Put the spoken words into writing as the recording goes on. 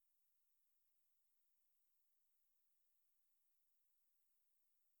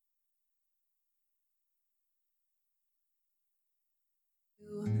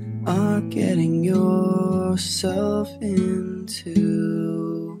are getting yourself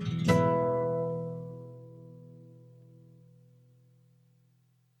into.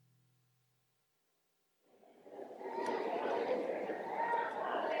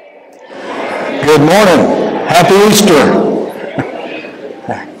 Good morning. Happy Easter.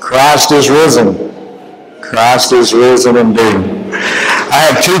 Christ is risen. Christ is risen indeed. I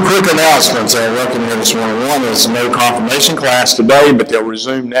have two quick announcements I welcome here this morning. One is no confirmation class today, but they'll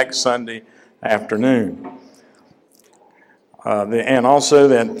resume next Sunday afternoon. And also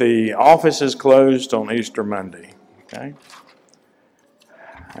that the office is closed on Easter Monday. Okay?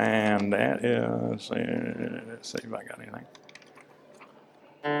 And that is, let's see if I got anything.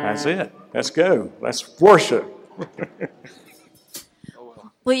 That's it. Let's go. Let's worship.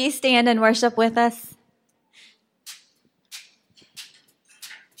 Will you stand and worship with us?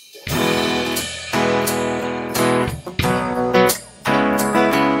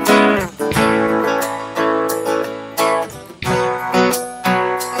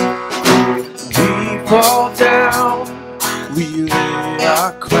 We fall down, we lay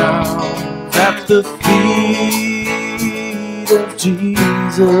our crowns at the feet of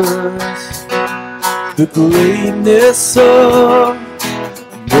Jesus. The greatness of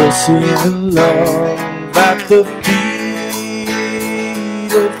mercy and love at the feet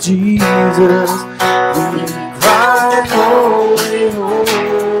of Jesus. We cry, holy,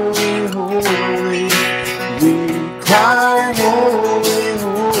 holy, holy. We cry, holy,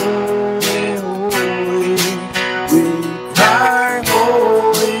 holy, holy. We cry,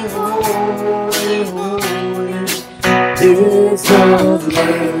 holy, holy, holy is the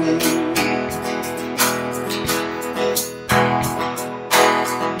Lamb.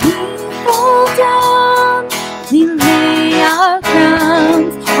 We lay our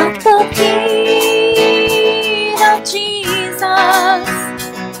crowns at the feet of Jesus.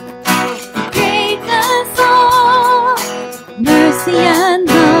 The greatness of mercy and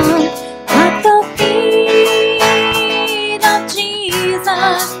love at the feet of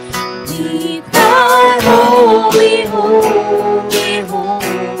Jesus. We cry, holy, holy,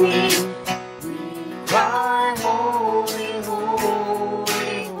 holy. We cry, holy,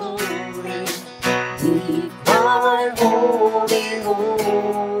 holy, holy. We cry, holy,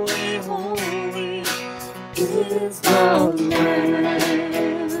 holy, holy is the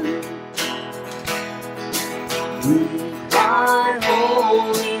Lamb. We cry,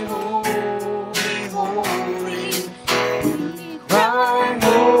 holy, holy, holy. We cry,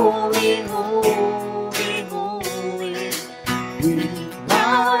 holy, holy, holy. We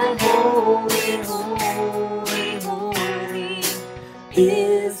cry, holy, holy, holy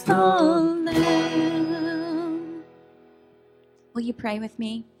is the Lamb. Will you pray with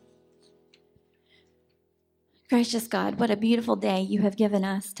me? Gracious God, what a beautiful day you have given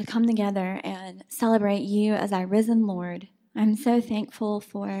us to come together and celebrate you as our risen Lord. I'm so thankful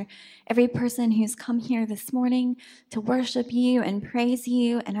for every person who's come here this morning to worship you and praise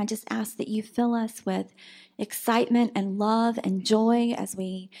you, and I just ask that you fill us with excitement and love and joy as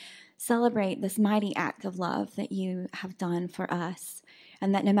we celebrate this mighty act of love that you have done for us,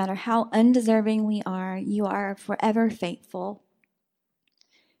 and that no matter how undeserving we are, you are forever faithful.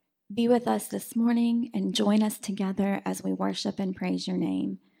 Be with us this morning and join us together as we worship and praise your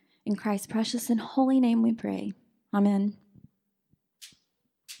name. In Christ's precious and holy name we pray. Amen.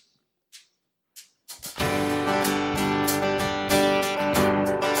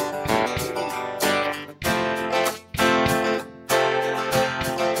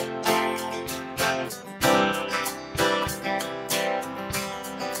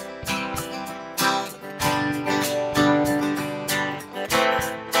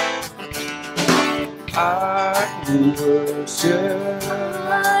 I will worship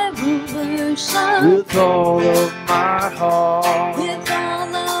With all of my heart.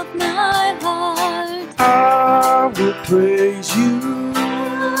 all of my heart, I will praise you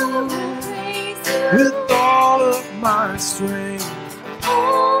with all of my strength.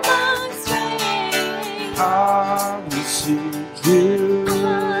 all my strength. I will seek you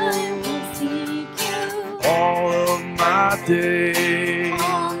I will seek you all of my days.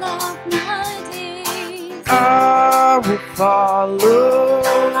 all of my days. I will follow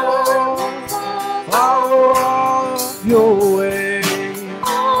all of your ways.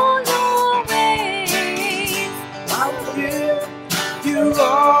 All your ways. I will give you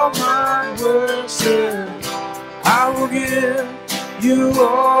all my worship. I will give you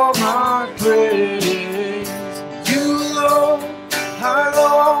all my praise. You alone I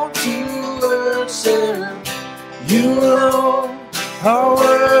long to worship. You alone are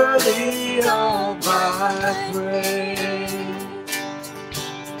worthy of my praise.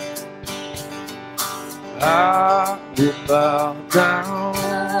 I will bow down.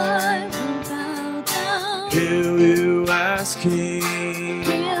 I will bow down. Hail you as King.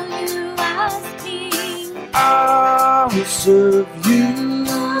 Hail you as King. I will serve you.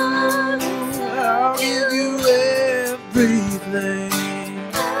 I'll you. give you everything.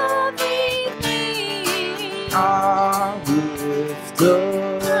 Everything. I will lift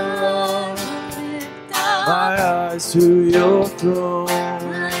up my eyes to your throne.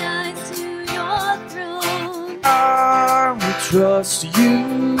 My eyes to your throne. I will trust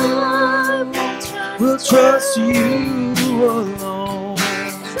you. I Will trust you alone.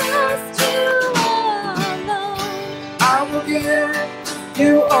 trust you alone. I will give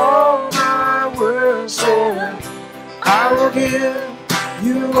you all my worship. I will give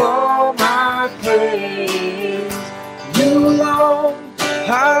you all my praise. You alone,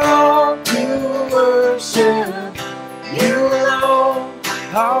 I long to worship. You alone,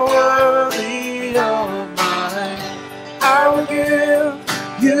 how worthy of mine. I will give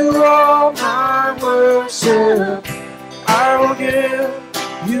you all my worship. I will give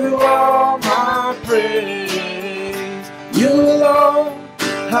you all my praise. You alone,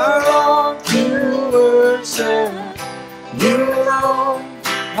 I long to worship. You alone,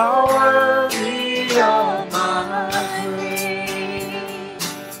 how worthy of my praise.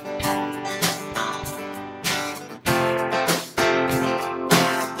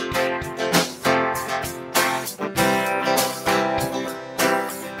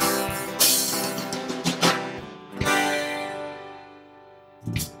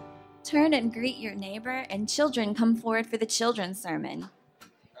 Turn and greet your neighbor, and children come forward for the children's sermon.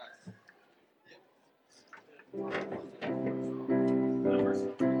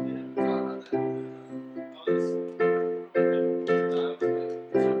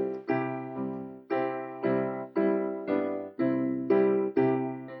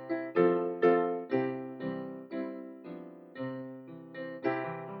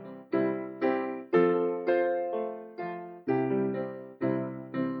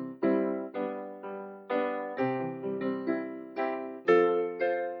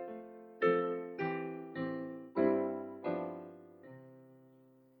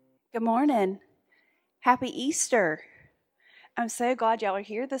 Good morning. Happy Easter. I'm so glad y'all are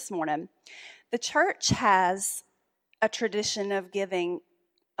here this morning. The church has a tradition of giving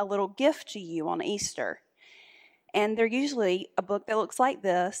a little gift to you on Easter. And they're usually a book that looks like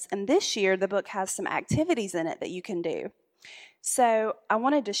this. And this year, the book has some activities in it that you can do. So I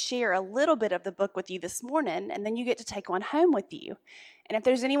wanted to share a little bit of the book with you this morning, and then you get to take one home with you. And if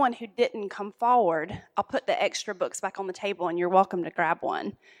there's anyone who didn't come forward, I'll put the extra books back on the table, and you're welcome to grab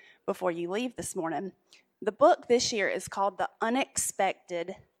one before you leave this morning. The book this year is called The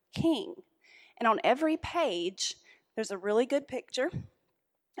Unexpected King. And on every page, there's a really good picture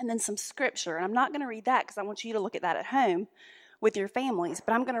and then some scripture. And I'm not going to read that because I want you to look at that at home with your families,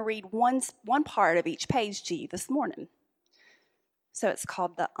 but I'm going to read one part of each page to you this morning. So it's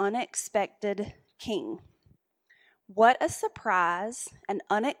called The Unexpected King. What a surprise, an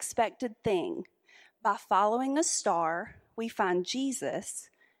unexpected thing. By following a star, we find Jesus,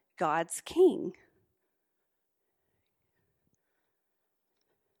 God's King.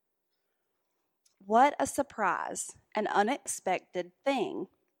 What a surprise, an unexpected thing.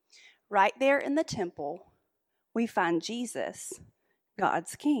 Right there in the temple, we find Jesus,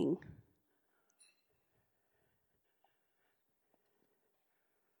 God's King.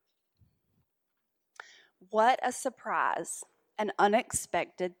 What a surprise, an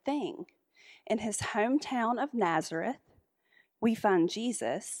unexpected thing. In his hometown of Nazareth, we find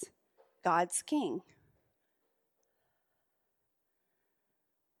Jesus, God's King.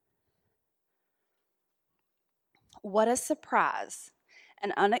 What a surprise,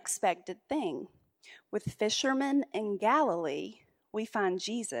 an unexpected thing. With fishermen in Galilee, we find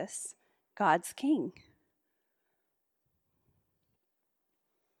Jesus, God's King.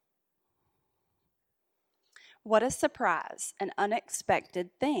 What a surprise, an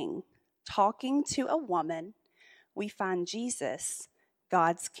unexpected thing. Talking to a woman, we find Jesus,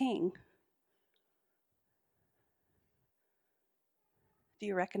 God's King. Do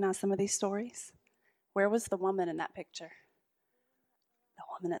you recognize some of these stories? Where was the woman in that picture? The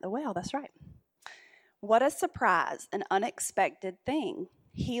woman at the well, that's right. What a surprise, an unexpected thing.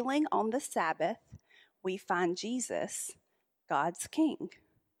 Healing on the Sabbath, we find Jesus, God's King.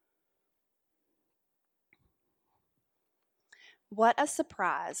 What a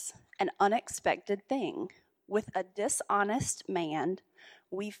surprise, an unexpected thing. With a dishonest man,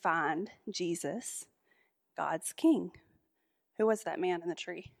 we find Jesus, God's King. Who was that man in the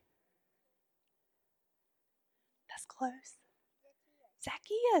tree? That's close.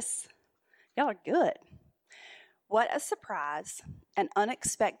 Zacchaeus. Y'all are good. What a surprise, an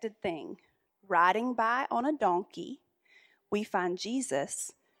unexpected thing. Riding by on a donkey, we find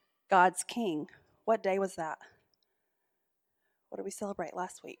Jesus, God's King. What day was that? What did we celebrate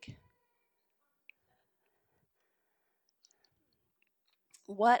last week?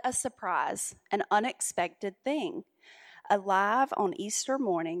 What a surprise, an unexpected thing. Alive on Easter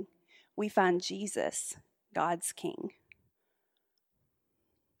morning, we find Jesus, God's King.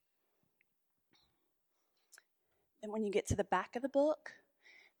 And when you get to the back of the book,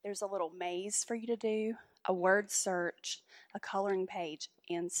 there's a little maze for you to do, a word search, a coloring page,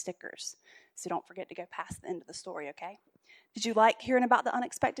 and stickers. So don't forget to go past the end of the story, okay? Did you like hearing about the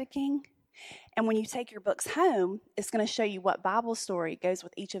unexpected king? And when you take your books home, it's going to show you what Bible story goes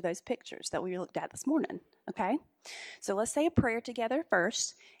with each of those pictures that we looked at this morning, okay? So let's say a prayer together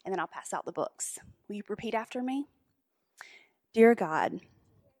first, and then I'll pass out the books. Will you repeat after me? Dear God,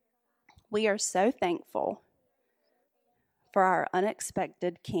 we are so thankful for our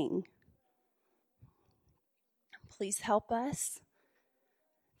unexpected King. Please help us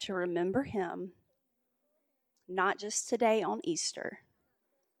to remember him, not just today on Easter,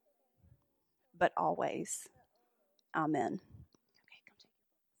 but always. Amen.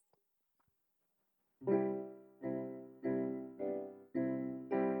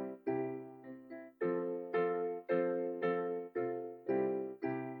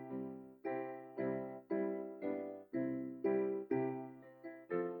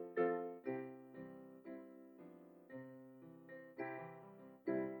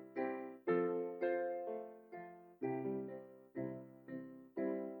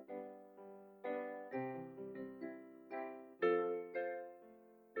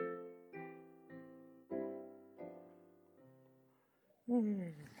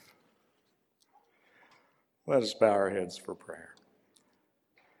 Let us bow our heads for prayer.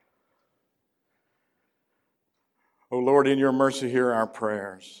 O Lord, in your mercy, hear our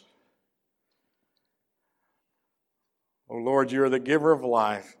prayers. O Lord, you are the giver of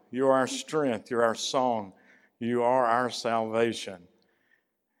life. You are our strength. You are our song. You are our salvation.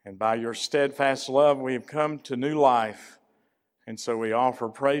 And by your steadfast love, we have come to new life. And so we offer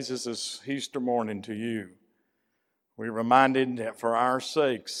praises this Easter morning to you. We're reminded that for our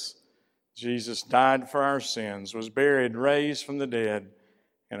sakes, Jesus died for our sins, was buried, raised from the dead,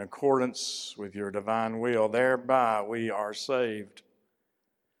 in accordance with your divine will. Thereby we are saved.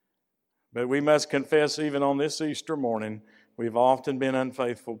 But we must confess, even on this Easter morning, we've often been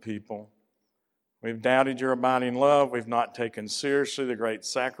unfaithful people. We've doubted your abiding love. We've not taken seriously the great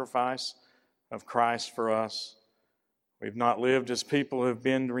sacrifice of Christ for us. We've not lived as people who have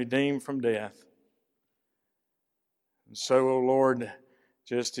been redeemed from death. And so, O Lord,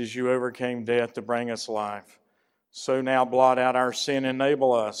 just as you overcame death to bring us life, so now blot out our sin and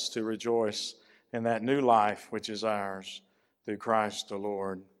enable us to rejoice in that new life which is ours through Christ the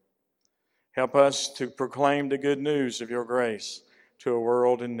Lord. Help us to proclaim the good news of your grace to a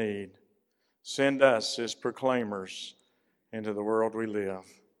world in need. Send us as proclaimers into the world we live.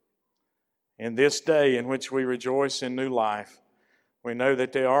 In this day in which we rejoice in new life, we know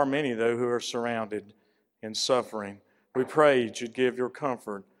that there are many, though, who are surrounded in suffering. We pray that you'd give your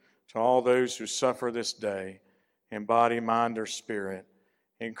comfort to all those who suffer this day, in body, mind, or spirit.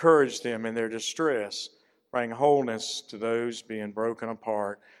 Encourage them in their distress. Bring wholeness to those being broken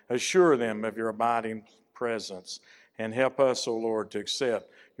apart. Assure them of your abiding presence. And help us, O Lord, to accept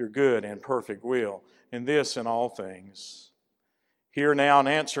your good and perfect will in this and all things. Hear now and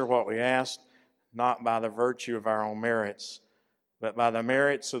answer what we ask, not by the virtue of our own merits, but by the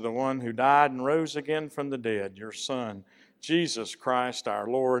merits of the one who died and rose again from the dead, your Son, Jesus Christ our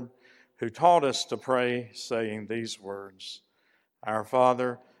Lord, who taught us to pray, saying these words, Our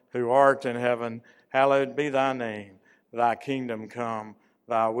Father, who art in heaven, hallowed be thy name. Thy kingdom come,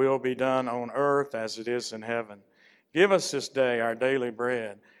 thy will be done on earth as it is in heaven. Give us this day our daily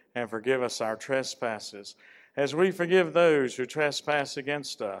bread, and forgive us our trespasses, as we forgive those who trespass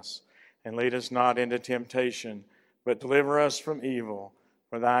against us. And lead us not into temptation, but deliver us from evil.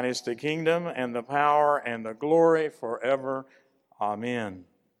 For thine is the kingdom and the power and the glory forever. Amen.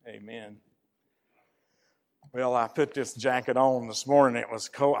 Amen. Well, I put this jacket on this morning. It was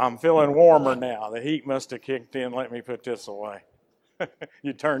cold. I'm feeling warmer now. The heat must have kicked in. Let me put this away.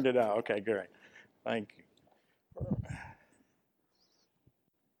 You turned it out. Okay, great. Thank you.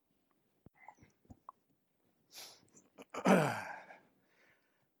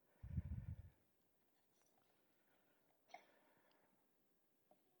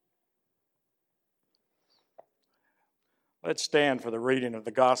 Let's stand for the reading of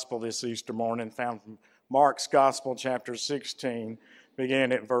the gospel this Easter morning, found from Mark's Gospel, chapter 16,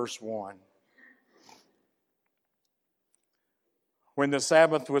 beginning at verse 1. When the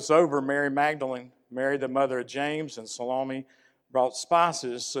Sabbath was over, Mary Magdalene, Mary the mother of James, and Salome brought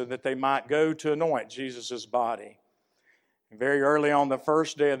spices so that they might go to anoint Jesus' body. And very early on the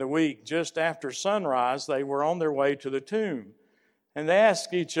first day of the week, just after sunrise, they were on their way to the tomb. And they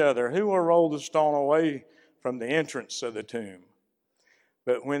asked each other, "Who will roll the stone away from the entrance of the tomb?"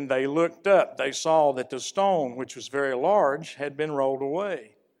 But when they looked up, they saw that the stone, which was very large, had been rolled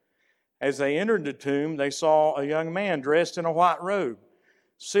away. As they entered the tomb, they saw a young man dressed in a white robe,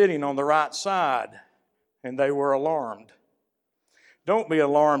 sitting on the right side, and they were alarmed. "Don't be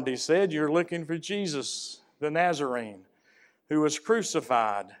alarmed," he said. "You're looking for Jesus, the Nazarene, who was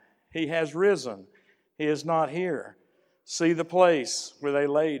crucified. He has risen. He is not here. See the place where they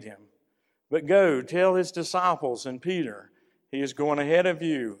laid him. But go, tell his disciples and Peter, he is going ahead of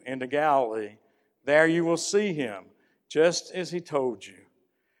you into Galilee. There you will see him, just as he told you."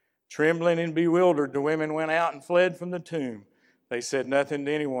 Trembling and bewildered, the women went out and fled from the tomb. They said nothing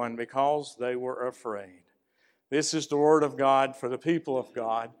to anyone because they were afraid. This is the word of God for the people of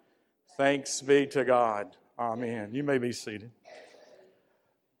God. Thanks be to God. Amen. You may be seated.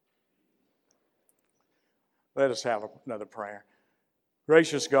 Let us have another prayer.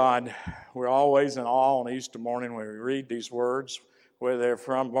 Gracious God, we're always in awe on Easter morning when we read these words, whether they're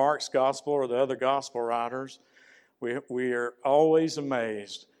from Mark's gospel or the other gospel writers. We are always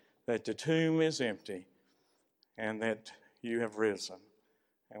amazed that the tomb is empty and that you have risen.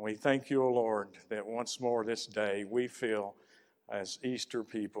 And we thank you, O Lord, that once more this day we feel as Easter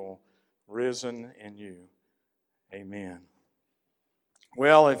people risen in you. Amen.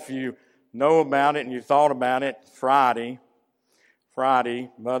 Well, if you know about it and you thought about it, Friday,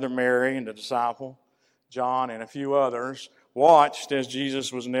 Mother Mary and the disciple, John and a few others, watched as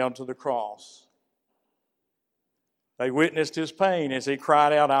Jesus was nailed to the cross. They witnessed his pain as he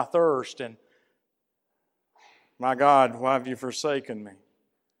cried out, "I thirst," and, "My God, why have you forsaken me?"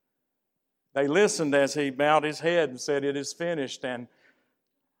 They listened as he bowed his head and said, "It is finished, and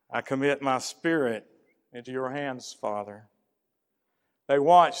I commit my spirit into your hands, Father." They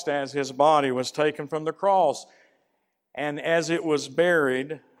watched as his body was taken from the cross, and as it was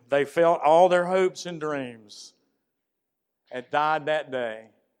buried, they felt all their hopes and dreams had died that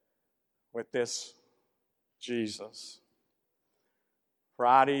day with this Jesus.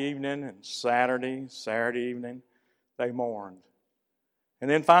 Friday evening and Saturday evening, they mourned. And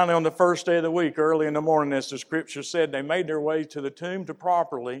then finally on the first day of the week, early in the morning, as the scripture said, they made their way to the tomb to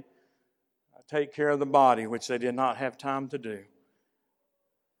properly take care of the body, which they did not have time to do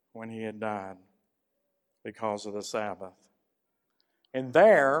when he had died because of the Sabbath. And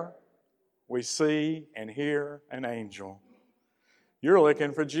there we see and hear an angel. You're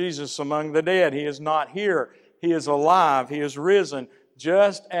looking for Jesus among the dead. He is not here. He is alive. He is risen,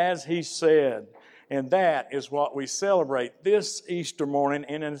 just as he said. And that is what we celebrate this Easter morning.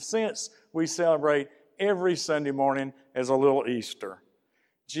 And in a sense, we celebrate every Sunday morning as a little Easter.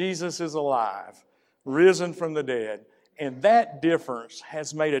 Jesus is alive, risen from the dead. And that difference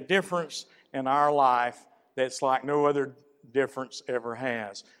has made a difference in our life that's like no other difference ever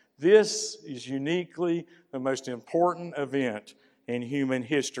has. This is uniquely the most important event in human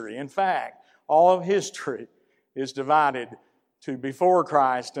history. In fact, all of history is divided to before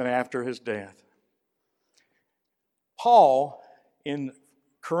Christ and after his death. Paul, in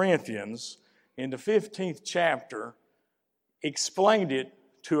Corinthians, in the 15th chapter, explained it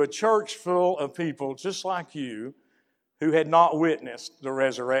to a church full of people just like you who had not witnessed the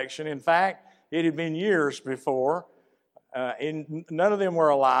resurrection. In fact, it had been years before, and none of them were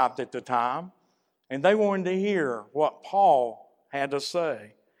alive at the time, and they wanted to hear what Paul had to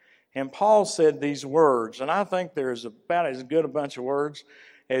say. And Paul said these words, and I think there's about as good a bunch of words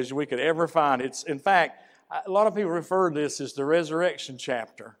as we could ever find. It's, in fact, a lot of people refer to this as the resurrection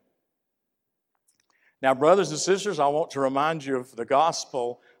chapter. Now, brothers and sisters, I want to remind you of the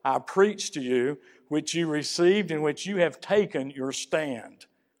gospel I preached to you, which you received, in which you have taken your stand.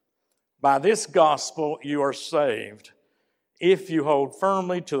 By this gospel you are saved, if you hold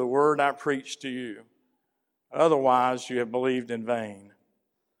firmly to the word I preached to you. Otherwise you have believed in vain.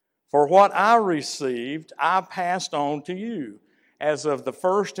 For what I received, I passed on to you as of the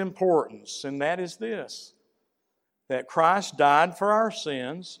first importance, and that is this, that Christ died for our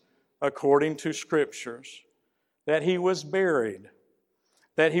sins according to Scriptures, that he was buried,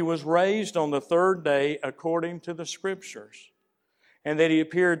 that he was raised on the third day according to the Scriptures, and that he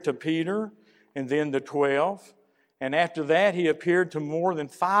appeared to Peter and then the 12, and after that he appeared to more than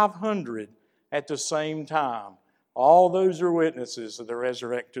 500 at the same time. All those are witnesses of the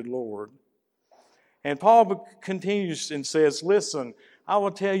resurrected Lord. And Paul continues and says, listen, I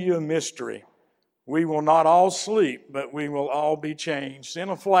will tell you a mystery. We will not all sleep, but we will all be changed in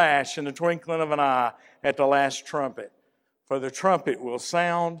a flash, in the twinkling of an eye, at the last trumpet. For the trumpet will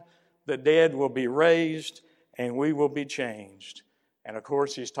sound, the dead will be raised, and we will be changed. And of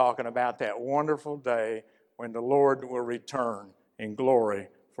course, he's talking about that wonderful day when the Lord will return in glory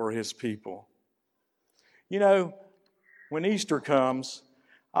for his people. You know, when Easter comes,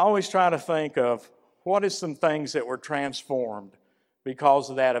 I always try to think of what is some things that were transformed because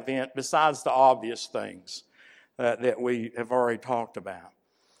of that event, besides the obvious things that we have already talked about.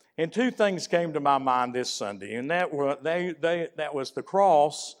 And two things came to my mind this Sunday, and that was the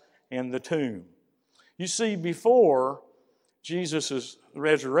cross and the tomb. You see, before Jesus'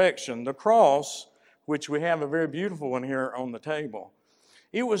 resurrection, the cross, which we have a very beautiful one here on the table,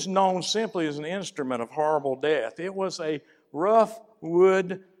 it was known simply as an instrument of horrible death. It was a rough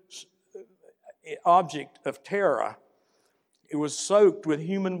wood object of terror. It was soaked with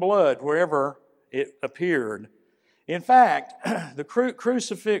human blood wherever it appeared. In fact, the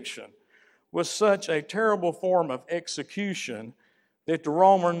crucifixion was such a terrible form of execution that the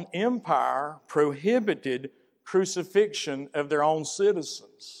Roman Empire prohibited crucifixion of their own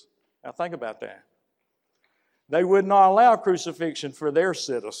citizens. Now think about that. They would not allow crucifixion for their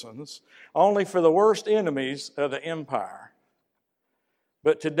citizens, only for the worst enemies of the empire.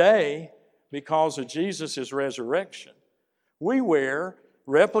 But today, because of Jesus' resurrection, we wear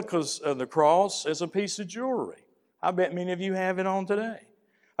replicas of the cross as a piece of jewelry. I bet many of you have it on today.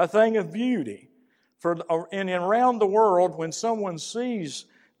 A thing of beauty. And around the world, when someone sees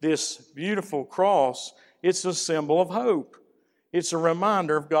this beautiful cross, it's a symbol of hope. It's a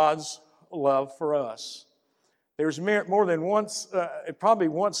reminder of God's love for us. There's more than once, probably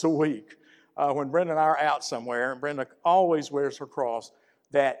once a week, when Brenda and I are out somewhere, and Brenda always wears her cross,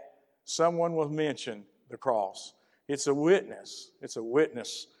 that someone will mention the cross. It's a witness. It's a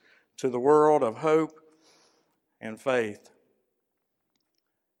witness to the world of hope and faith.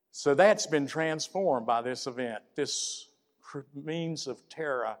 So that's been transformed by this event. This means of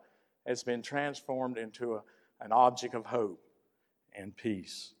terror has been transformed into an object of hope and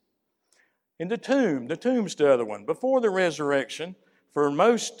peace. In the tomb's the other one. Before the resurrection, for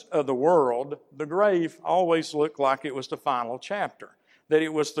most of the world, the grave always looked like it was the final chapter, that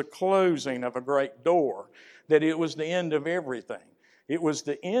it was the closing of a great door, that it was the end of everything. It was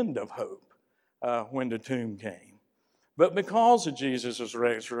the end of hope when the tomb came. But because of Jesus'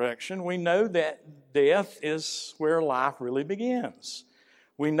 resurrection, we know that death is where life really begins.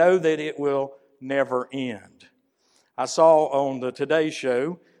 We know that it will never end. I saw on the Today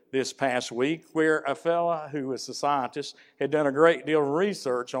Show this past week where a fella who was a scientist had done a great deal of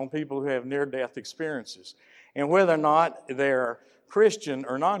research on people who have near-death experiences. And whether or not they're Christian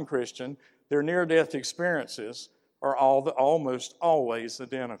or non-Christian, their near-death experiences are almost always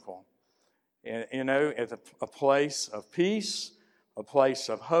identical. And, you know, at a place of peace, a place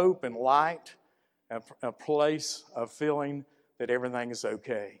of hope and light, a place of feeling that everything is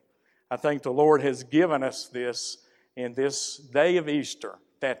okay. I think the Lord has given us this in this day of Easter,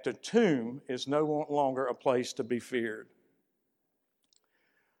 that the tomb is no longer a place to be feared.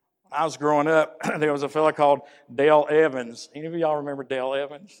 When I was growing up, there was a fellow called Dale Evans. Any of y'all remember Dale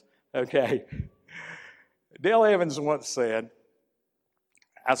Evans? Okay. Dale Evans once said,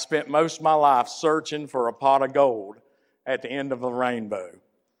 I spent most of my life searching for a pot of gold at the end of the rainbow,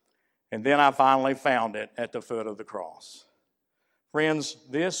 and then I finally found it at the foot of the cross. Friends,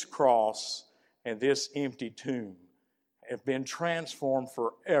 this cross and this empty tomb have been transformed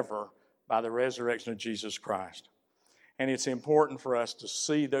forever by the resurrection of Jesus Christ. And it's important for us to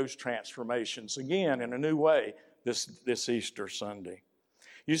see those transformations again in a new way this Easter Sunday.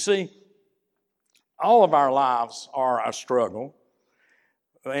 You see, all of our lives are a struggle.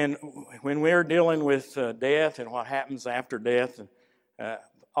 And when we're dealing with death and what happens after death,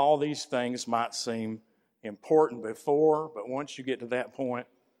 all these things might seem important before, but once you get to that point,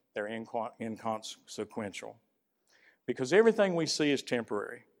 they're inconsequential. Because everything we see is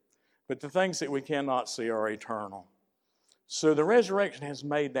temporary, but the things that we cannot see are eternal. So the resurrection has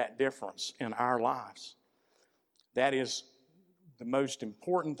made that difference in our lives. That is the most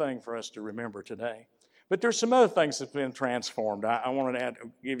important thing for us to remember today. But there's some other things that have been transformed. I wanted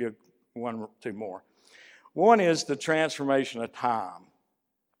to give you one or two more. One is the transformation of time.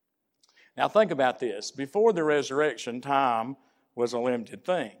 Now think about this. Before the resurrection, time was a limited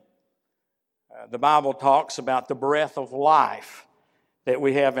thing. The Bible talks about the breath of life that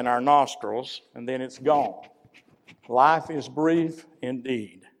we have in our nostrils, and then it's gone. Life is brief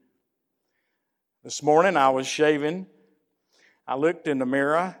indeed. This morning I was shaving. I looked in the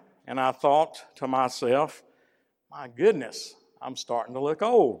mirror and I thought to myself, my goodness, I'm starting to look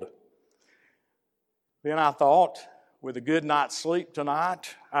old. Then I thought, with a good night's sleep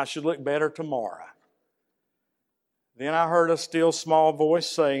tonight, I should look better tomorrow. Then I heard a still small voice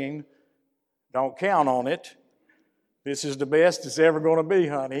saying, don't count on it. This is the best it's ever going to be,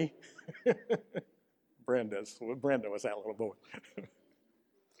 honey. Brenda was that little boy.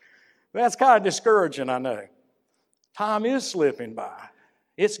 That's kind of discouraging, I know. Time is slipping by.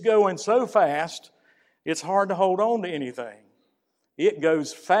 It's going so fast, it's hard to hold on to anything. It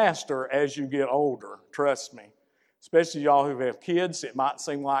goes faster as you get older, trust me. Especially y'all who have kids, it might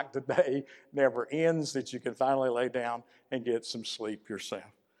seem like the day never ends, that you can finally lay down and get some sleep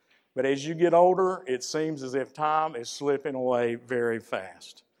yourself. But as you get older, it seems as if time is slipping away very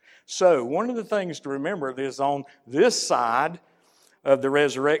fast. So one of the things to remember is on this side of the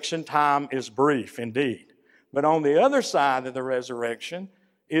resurrection, time is brief indeed. But on the other side of the resurrection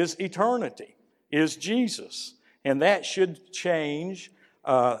is eternity, is Jesus. And that should change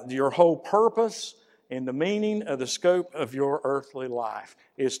your whole purpose and the meaning of the scope of your earthly life,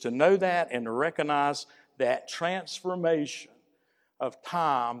 is to know that and to recognize that transformation of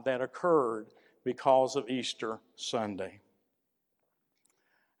time that occurred because of Easter Sunday.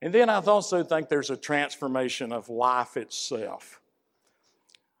 And then I also think there's a transformation of life itself.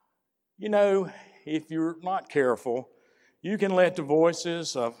 You know, if you're not careful, you can let the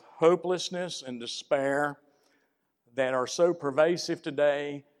voices of hopelessness and despair that are so pervasive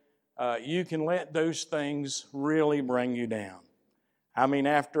today, you can let those things really bring you down. I mean,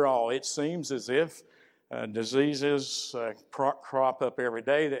 after all, it seems as if diseases crop up every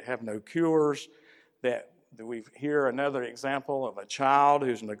day that have no cures, that we hear another example of a child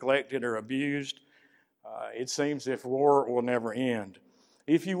who's neglected or abused. It seems as if war will never end.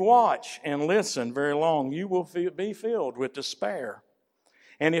 If you watch and listen very long, you will be filled with despair.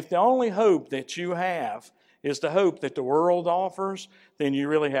 And if the only hope that you have is the hope that the world offers, then you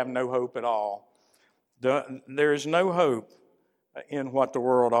really have no hope at all. There is no hope in what the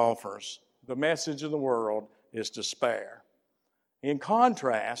world offers. The message of the world is despair. In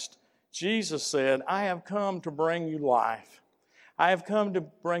contrast, Jesus said, I have come to bring you life. I have come to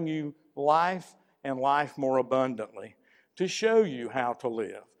bring you life and life more abundantly, to show you how to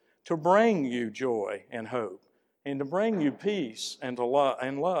live, to bring you joy and hope, and to bring you peace and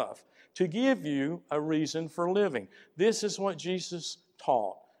love, to give you a reason for living. This is what Jesus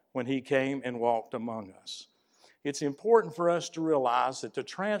taught when he came and walked among us. It's important for us to realize that the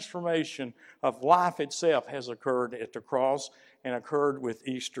transformation of life itself has occurred at the cross and occurred with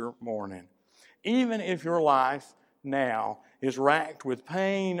Easter morning. Even if your life now is racked with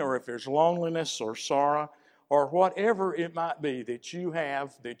pain, or if there's loneliness or sorrow, or whatever it might be that you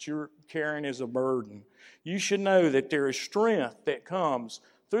have that you're carrying as a burden, you should know that there is strength that comes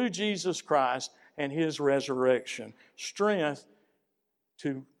through Jesus Christ and his resurrection. Strength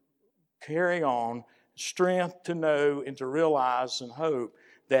to carry on, strength to know and to realize and hope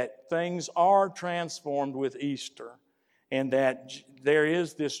that things are transformed with Easter, and that there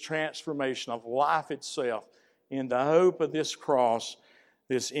is this transformation of life itself in the hope of this cross,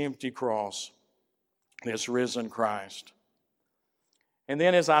 this empty cross, this risen Christ. And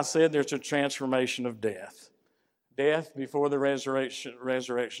then, as I said, there's a transformation of death. Death before the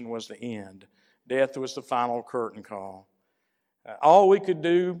resurrection was the end. Death was the final curtain call. All we could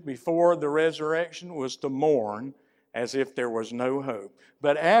do before the resurrection was to mourn as if there was no hope.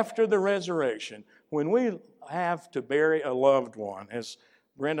 But after the resurrection, when we have to bury a loved one, as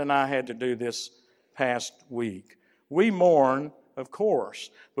Brenda and I had to do this past week, we mourn, of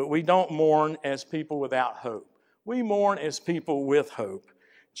course, but we don't mourn as people without hope. We mourn as people with hope.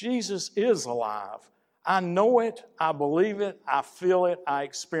 Jesus is alive. I know it, I believe it, I feel it, I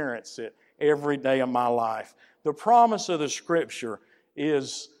experience it every day of my life. The promise of the Scripture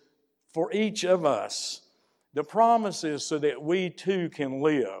is for each of us. The promise is so that we too can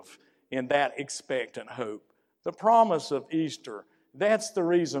live in that expectant hope. The promise of Easter, that's the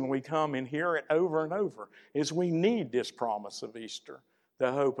reason we come and hear it over and over, is we need this promise of Easter,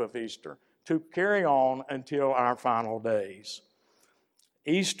 the hope of Easter, to carry on until our final days.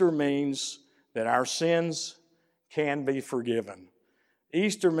 Easter means that our sins can be forgiven.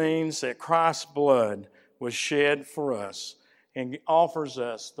 Easter means that Christ's blood was shed for us and offers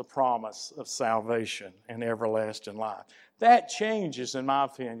us the promise of salvation and everlasting life. That changes, in my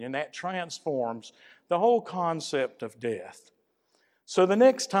opinion, that transforms the whole concept of death. So the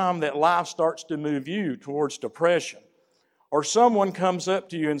next time that life starts to move you towards depression, or someone comes up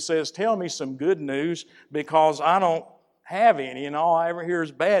to you and says, tell me some good news because I don't have any and all I ever hear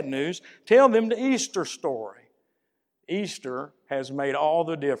is bad news, tell them the Easter story. Easter has made all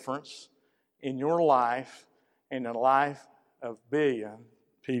the difference in your life and the life of billion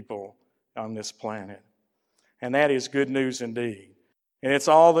people on this planet. And that is good news indeed. And it's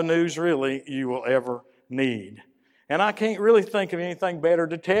all the news really you will ever need. And I can't really think of anything better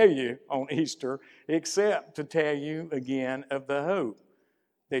to tell you on Easter except to tell you again of the hope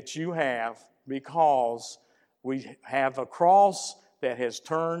that you have, because we have a cross that has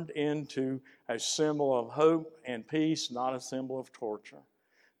turned into a symbol of hope and peace, not a symbol of torture.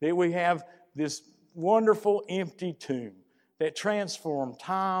 That we have this wonderful empty tomb that transformed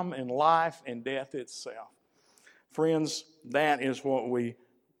time and life and death itself. Friends, that is what we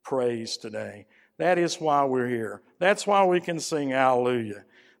praise today. That is why we're here. That's why we can sing hallelujah.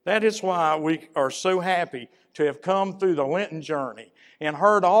 That is why we are so happy to have come through the Lenten journey and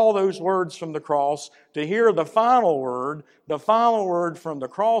heard all those words from the cross, to hear the final word from the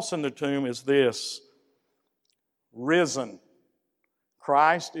cross and the tomb is this: risen.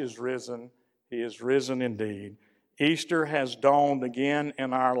 Christ is risen. He is risen indeed. Easter has dawned again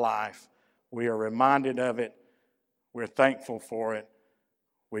in our life. We are reminded of it. We're thankful for it.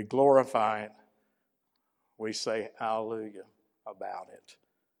 We glorify it. We say hallelujah about it.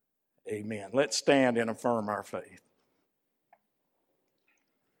 Amen. Let's stand and affirm our faith.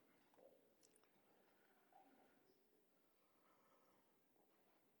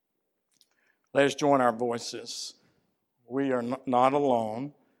 Let's join our voices. We are not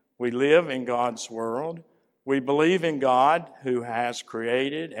alone. We live in God's world. We believe in God who has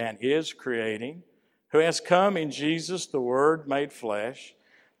created and is creating, who has come in Jesus, the Word made flesh,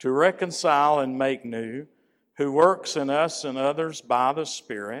 to reconcile and make new, who works in us and others by the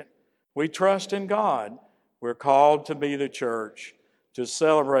Spirit. We trust in God. We're called to be the church, to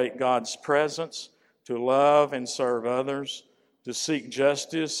celebrate God's presence, to love and serve others, to seek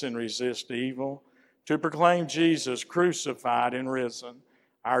justice and resist evil, to proclaim Jesus crucified and risen,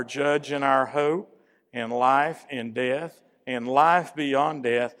 our judge and our hope, in life and death, and life beyond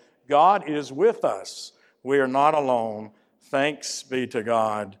death. God is with us. We are not alone. Thanks be to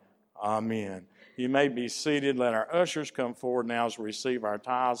God. Amen. You may be seated. Let our ushers come forward now as we receive our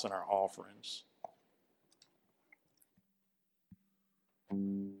tithes and our offerings.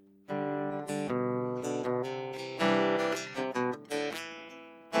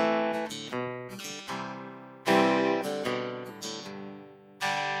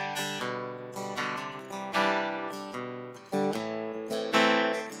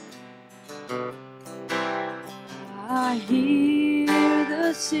 I hear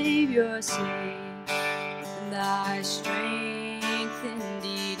the Savior say, thy strength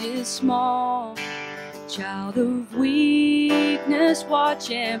indeed is small. Child of weakness,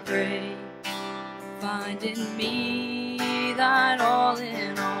 watch and pray. Find in me thine all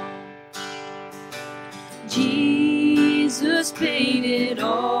in all. Jesus paid it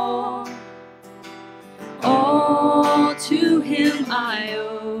all to him I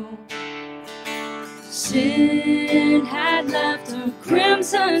owe. Sin had left a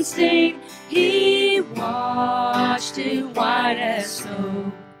crimson stain, he washed it white as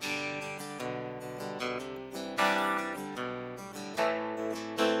snow.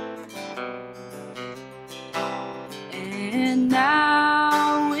 And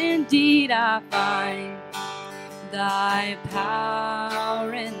now indeed I find thy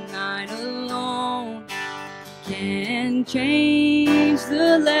power and thine alone can change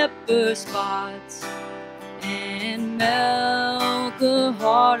the leper spots and melt the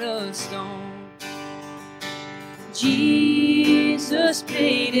heart of stone. Jesus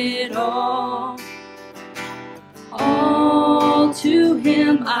paid it all to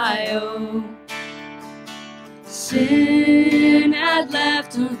him I owe. Sin had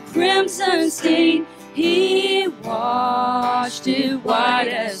left a crimson stain, he washed it white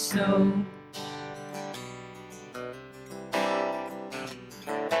as snow.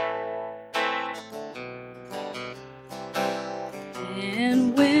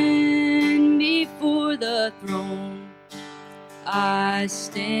 And when before the throne I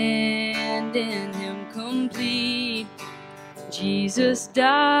stand in him complete, Jesus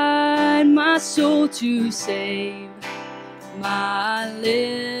died my soul to save, my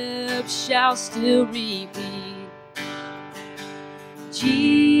lips shall still repeat,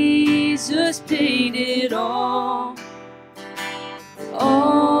 Jesus paid it all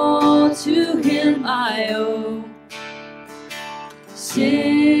to him I owe.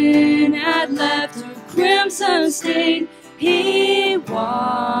 Sin had left a crimson stain, he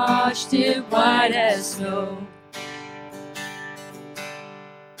washed it white as snow.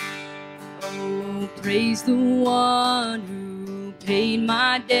 Oh, praise the one who paid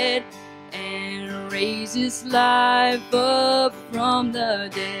my debt and raised his life up from the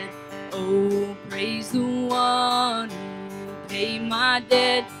dead. Oh, praise the one who paid my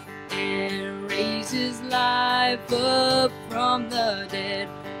debt and raised raises life up from the dead.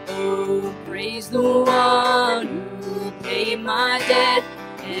 Oh, praise the one who paid my debt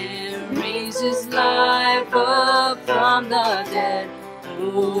and raises life up from the dead.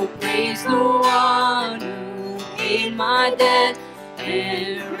 Oh, praise the one who paid my debt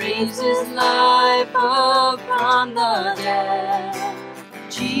and raises life up from the dead.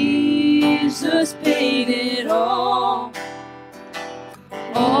 Jesus paid it all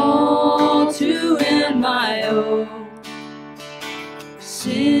to end my own.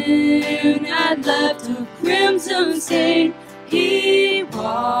 Sin had left a crimson stain. He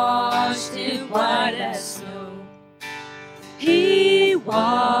washed it white as snow. He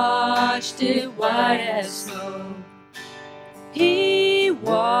washed it white as snow. He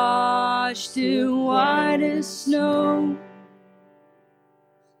washed it white as snow.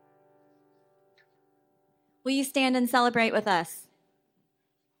 Will you stand and celebrate with us?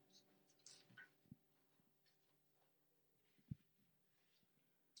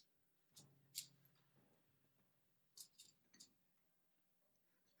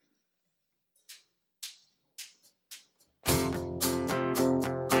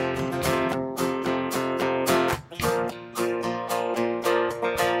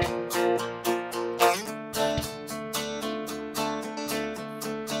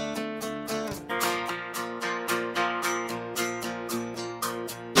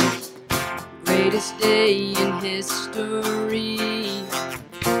 Greatest day in history.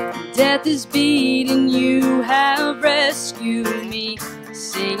 Death is beaten, you have rescued me.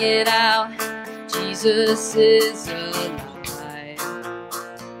 Sing it out, Jesus is alive.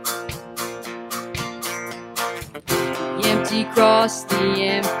 The empty cross, the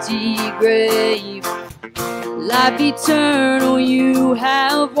empty grave. Life eternal, you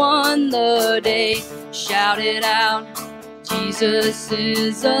have won the day. Shout it out, Jesus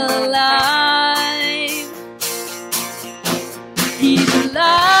is alive. He's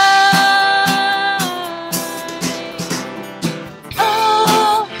alive.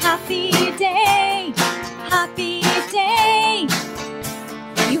 Oh, happy day, happy day.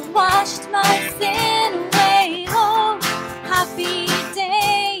 You washed my sin away. Oh, happy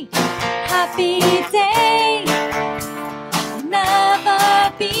day, happy day. I'll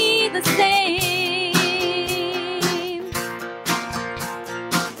never be the same.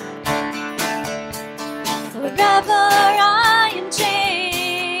 Forever I am changed.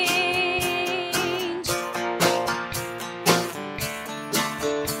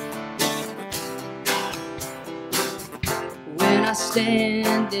 When I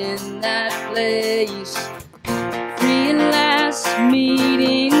stand in that place, free at last,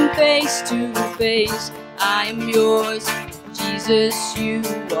 meeting face to face, I am yours, Jesus, you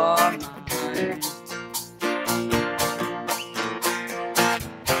are mine.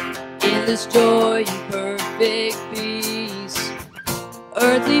 Endless joy and perfect peace,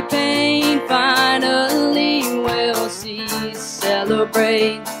 earthly pain finally will cease.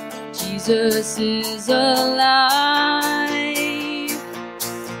 Celebrate, Jesus is alive.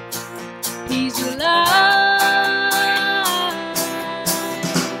 He's alive.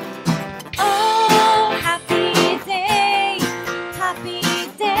 Oh, happy day, happy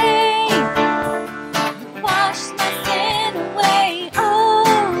day. You washed my sin away.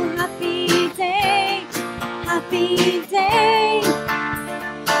 Oh, happy day, happy day.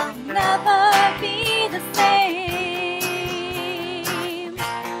 I'll never be the same.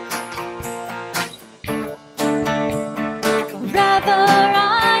 Forever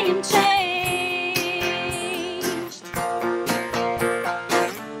I am changed.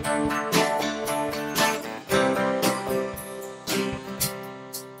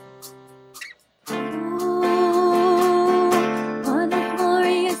 Oh, what a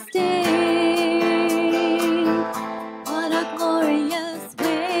glorious day. What a glorious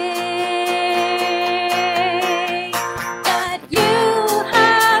way that you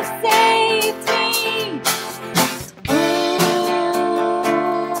have saved me. Oh,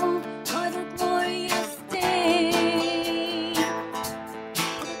 what a glorious day.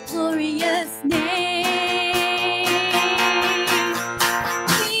 Glorious name.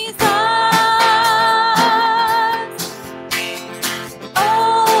 Jesus.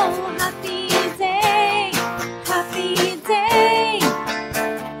 Oh, happy day, happy day.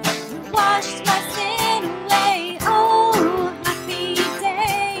 You washed my sin away. Oh, happy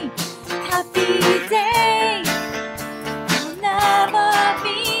day, happy day. I'll never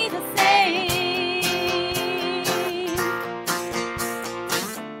be the same.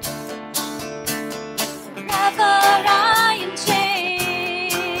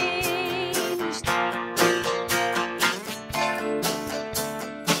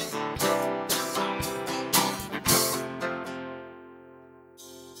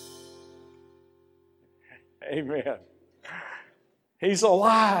 Amen. He's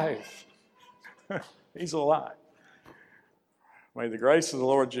alive. He's alive. May the grace of the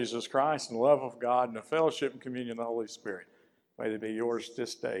Lord Jesus Christ and the love of God and the fellowship and communion of the Holy Spirit, may they be yours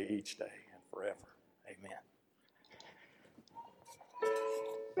this day, each day, and forever. Amen.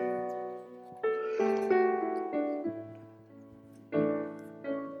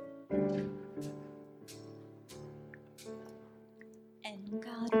 And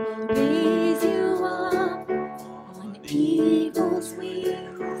God will raise you up on eagle's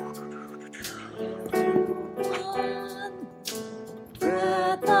wings. One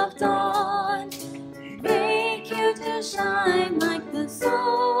breath of dawn, make you to shine like the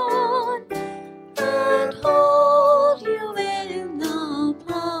sun, and hold you in the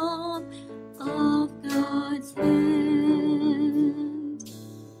palm of God's hand.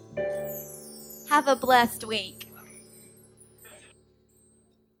 Have a blessed week.